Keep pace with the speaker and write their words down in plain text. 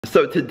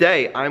So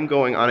today I'm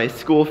going on a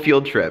school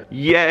field trip.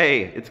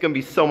 Yay! It's gonna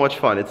be so much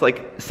fun. It's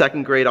like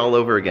second grade all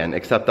over again,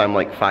 except I'm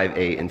like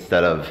 5'8"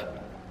 instead of,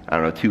 I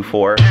don't know,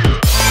 2'4".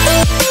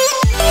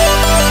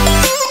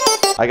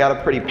 I got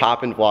a pretty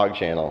poppin' vlog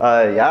channel.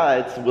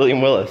 Yeah, it's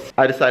William Willis.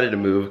 I decided to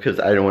move because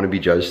I didn't want to be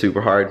judged super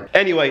hard.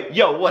 Anyway,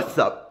 yo, what's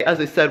up? As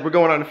I said, we're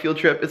going on a field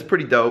trip. It's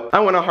pretty dope. I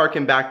want to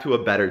harken back to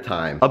a better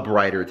time, a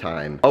brighter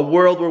time, a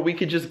world where we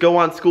could just go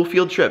on school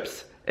field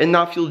trips and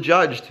not feel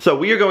judged. So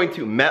we are going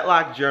to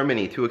Mettlach,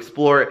 Germany to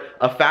explore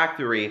a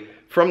factory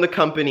from the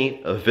company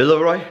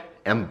Villeroy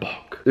and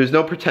Boch. There's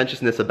no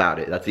pretentiousness about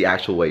it. That's the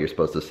actual way you're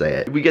supposed to say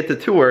it. We get to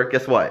tour,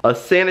 guess what? A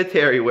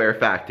sanitary ware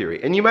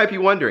factory. And you might be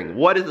wondering,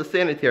 what is a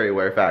sanitary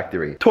ware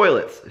factory?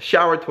 Toilets,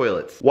 shower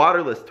toilets,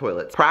 waterless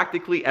toilets,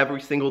 practically every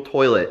single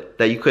toilet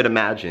that you could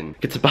imagine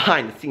gets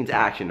behind the scenes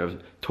action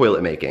of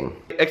toilet making.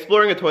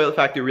 Exploring a toilet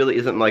factory really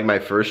isn't like my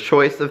first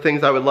choice of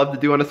things I would love to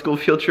do on a school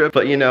field trip,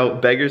 but you know,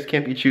 beggars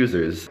can't be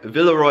choosers.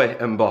 Villeroy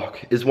and Boch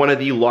is one of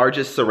the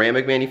largest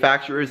ceramic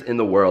manufacturers in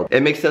the world.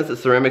 It makes sense that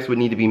ceramics would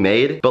need to be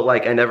made, but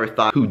like I never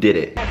thought who did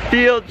it.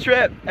 Field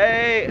trip,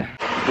 hey!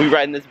 We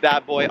riding this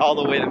bad boy all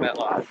the way to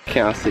Mettlach.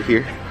 Can I sit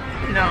here?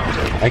 No.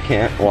 I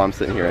can't. Well, I'm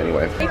sitting here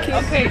anyway.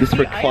 Okay. This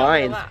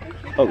reclines.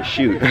 Oh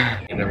shoot.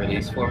 In a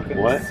release form?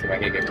 What? Am I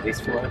gonna get release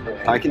form?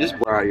 I can just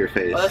blur out your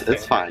face. Oh,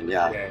 it's fine,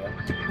 yeah. Yeah.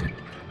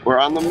 We're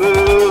on the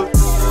move!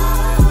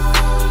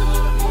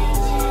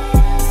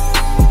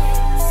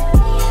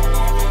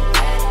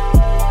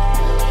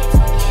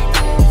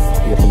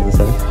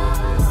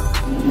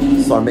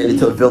 So I made it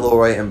to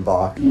Villeroy and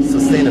Boch.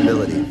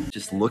 Sustainability.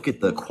 Just look at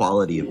the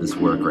quality of this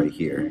work right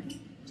here.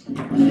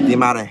 The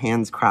amount of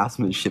hands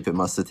craftsmanship it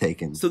must have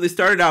taken. So they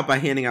started out by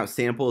handing out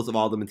samples of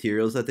all the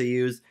materials that they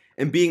use,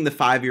 and being the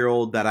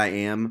 5-year-old that I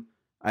am,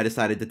 I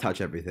decided to touch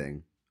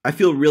everything. I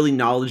feel really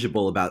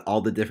knowledgeable about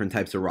all the different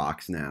types of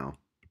rocks now.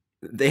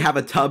 They have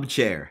a tub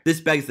chair.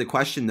 This begs the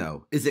question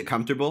though, is it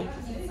comfortable?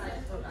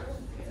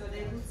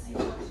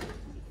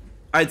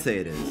 I'd say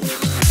it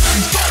is.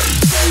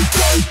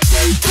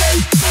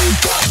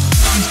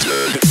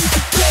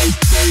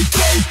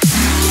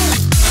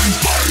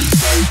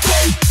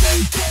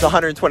 It's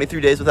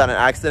 123 days without an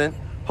accident.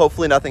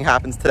 Hopefully nothing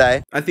happens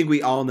today. I think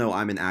we all know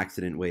I'm an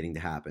accident waiting to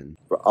happen.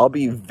 I'll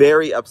be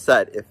very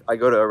upset if I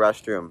go to a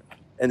restroom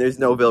and there's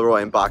no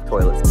Villeroy and Boch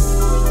toilets.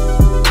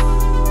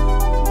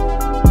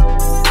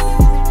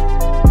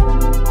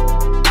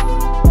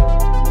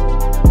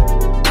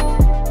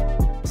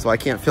 So I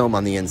can't film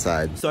on the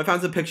inside. So I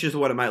found some pictures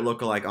of what it might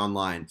look like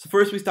online. So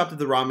first we stopped at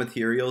the raw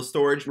materials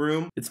storage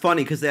room. It's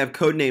funny because they have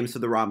code names for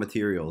the raw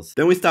materials.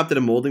 Then we stopped at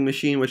a molding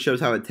machine, which shows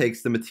how it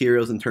takes the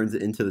materials and turns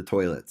it into the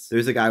toilets.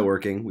 There's a guy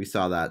working. We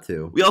saw that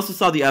too. We also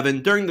saw the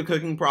oven. During the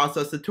cooking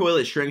process, the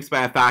toilet shrinks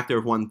by a factor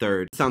of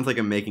 1/3. Sounds like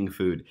I'm making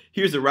food.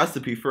 Here's a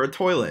recipe for a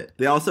toilet.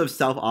 They also have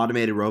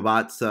self-automated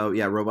robots. So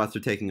yeah, robots are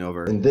taking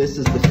over. And this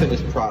is the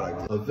finished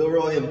product. A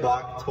Villeroy and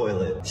Boch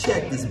toilet.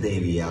 Check this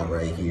baby out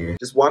right here.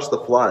 Just watch the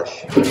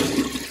flush.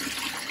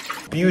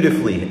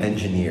 Beautifully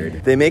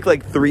engineered. They make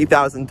like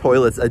 3,000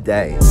 toilets a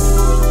day.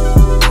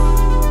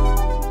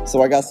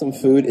 So I got some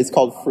food. It's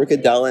called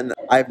frikadellen.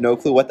 I have no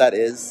clue what that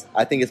is.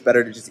 I think it's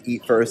better to just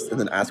eat first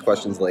and then ask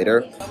questions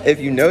later. If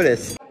you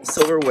notice,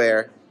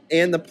 silverware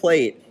and the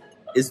plate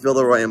is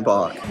Villeroy and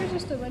Boch. There's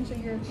just a bunch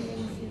of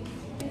Europeans.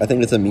 I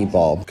think it's a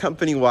meatball.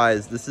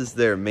 Company-wise, this is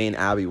their main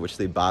abbey, which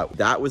they bought.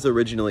 That was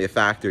originally a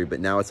factory, but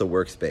now it's a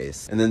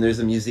workspace. And then there's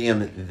a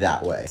museum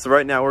that way. So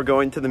right now we're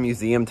going to the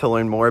museum to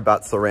learn more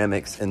about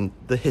ceramics and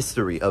the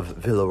history of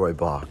Villeroy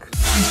Boch.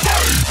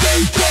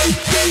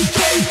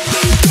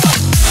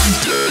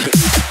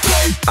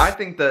 I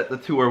think that the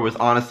tour was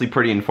honestly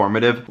pretty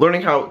informative.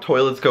 Learning how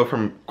toilets go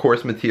from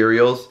coarse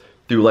materials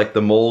through like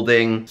the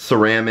molding,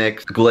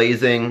 ceramics,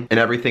 glazing, and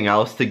everything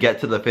else to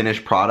get to the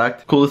finished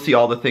product. Cool to see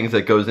all the things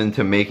that goes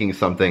into making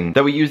something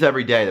that we use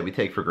every day that we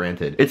take for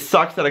granted. It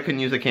sucks that I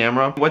couldn't use a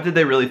camera. What did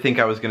they really think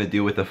I was gonna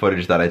do with the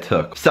footage that I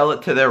took? Sell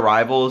it to their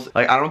rivals?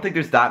 Like, I don't think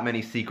there's that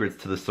many secrets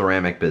to the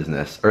ceramic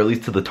business, or at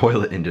least to the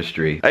toilet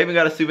industry. I even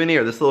got a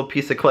souvenir, this little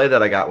piece of clay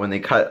that I got when they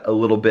cut a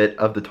little bit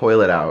of the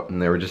toilet out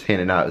and they were just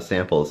handing out as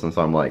samples, and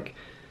so I'm like,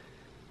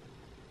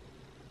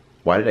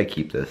 why did I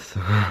keep this?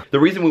 The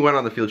reason we went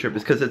on the field trip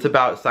is because it's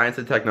about science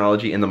and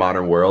technology in the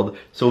modern world.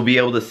 So we'll be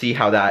able to see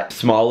how that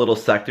small little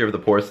sector of the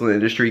porcelain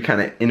industry kind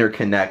of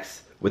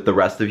interconnects with the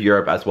rest of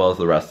Europe as well as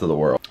the rest of the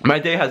world. My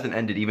day hasn't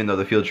ended even though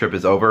the field trip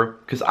is over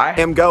because I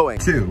am going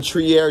to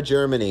Trier,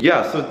 Germany.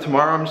 Yeah, so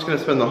tomorrow I'm just gonna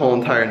spend the whole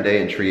entire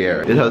day in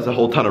Trier. It has a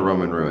whole ton of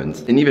Roman ruins.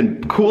 An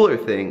even cooler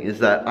thing is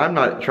that I'm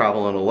not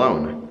traveling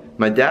alone.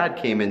 My dad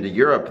came into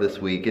Europe this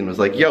week and was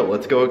like, yo,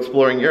 let's go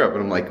exploring Europe.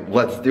 And I'm like,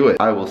 let's do it.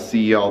 I will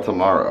see y'all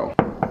tomorrow.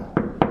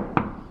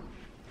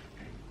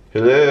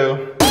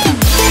 Hello.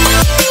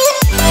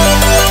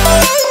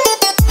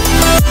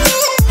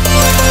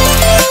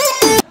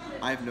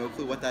 I have no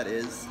clue what that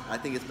is. I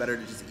think it's better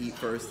to just eat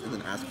first and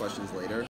then ask questions later.